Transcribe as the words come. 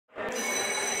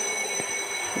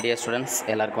Dear students,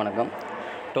 எல்லாருக்கும் வணக்கம்.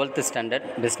 12th standard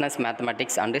business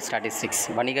mathematics and statistics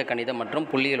வணிக கணிதம் மற்றும்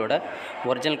புள்ளிகளோட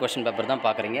ஒரிஜினல் கொஷின் பேப்பர் தான்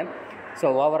பார்க்குறீங்க. ஸோ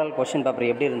ஓவரால் கொஷின் பேப்பர்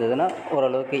எப்படி இருந்ததுன்னா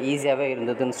ஓரளவுக்கு ஈஸியாகவே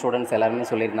இருந்ததுன்னு ஸ்டூடெண்ட்ஸ் எல்லாருமே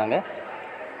சொல்லியிருந்தாங்க.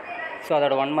 ஸோ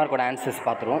அதோட 1 மார்க்கோட ஆன்சர்ஸ்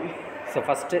பார்த்துருவோம். So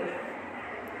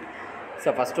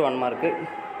first 1 mark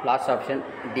last option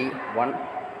D 1,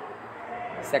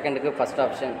 செகண்டுக்கு first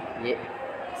option A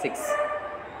 6,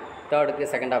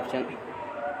 தேர்டுக்கு second option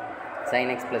sin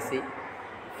x plus c,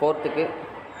 ஃபோர்த்துக்கு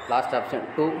last option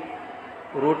 2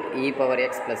 root e power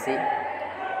x plus c,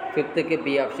 ஃபிஃப்த்துக்கு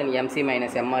b option mc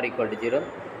minus mr equal to 0,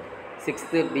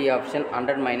 sixth b option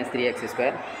 100 minus 3x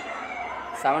square,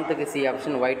 செவன்த்துக்கு c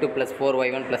option y2 plus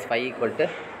 4y1 plus 5 equal to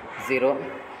 0,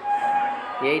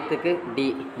 எயித்துக்கு d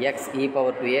x e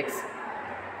power 2x,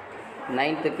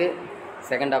 நைன்த்துக்கு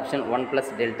second option 1 plus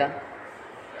delta,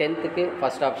 டென்த்துக்கு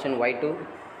first option y2,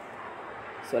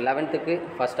 so 11th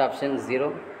first option 0,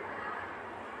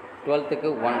 12th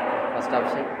 1 first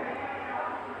option,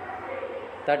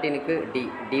 13th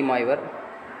D Moivre,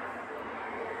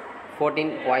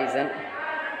 14 poison,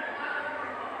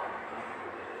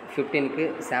 15th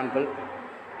sample,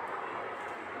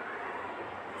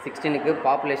 16th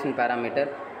population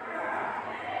parameter,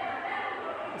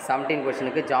 17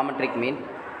 கொஷனுக்கு geometric mean,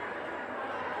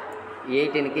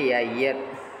 18th year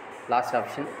last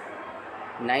option,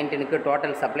 19th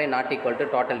total supply not equal to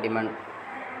total demand,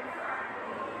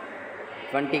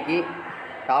 20th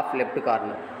top left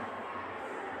corner.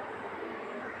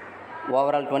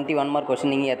 Overall 21 mark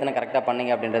question நீங்கள் எத்தனை கரெக்டாக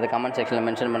பண்ணீங்க அப்படின்றத comment செக்ஷனில்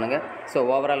mention பண்ணுங்கள். So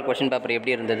overall question paper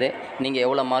எப்படி இருந்தது, நீங்கள்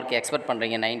எவ்வளோ மார்க் எக்ஸ்பெக்ட்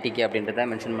பண்ணுறீங்க 90க்கு அப்படின்றத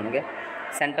மென்ஷன் பண்ணுங்கள்.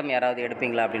 சென்டம் யாராவது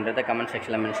எடுப்பீங்களா அப்படின்றத கமெண்ட்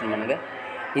செக்ஷனில் மென்ஷன் பண்ணுங்கள்.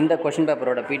 இந்த கொஷின்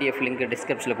பேப்பரோட பிடிஎஃப் லிங்க்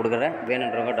டிஸ்கிரிப்ஷனில் கொடுக்குறேன்,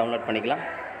 வேணுன்றவங்க டவுன்லோட் பண்ணிக்கலாம்.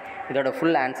 இதோட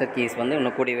ஃபுல் ஆன்சர் கீஸ் வந்து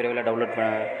இன்னும் கூடிய விரைவில்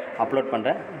அப்லோட்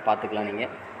பண்ணுறேன், பார்த்துக்கலாம்.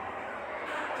 நீங்கள்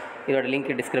இதோட லிங்க்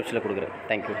டிஸ்கிரிப்ஷனில் கொடுக்குறேன்.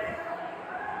 தேங்க்யூ.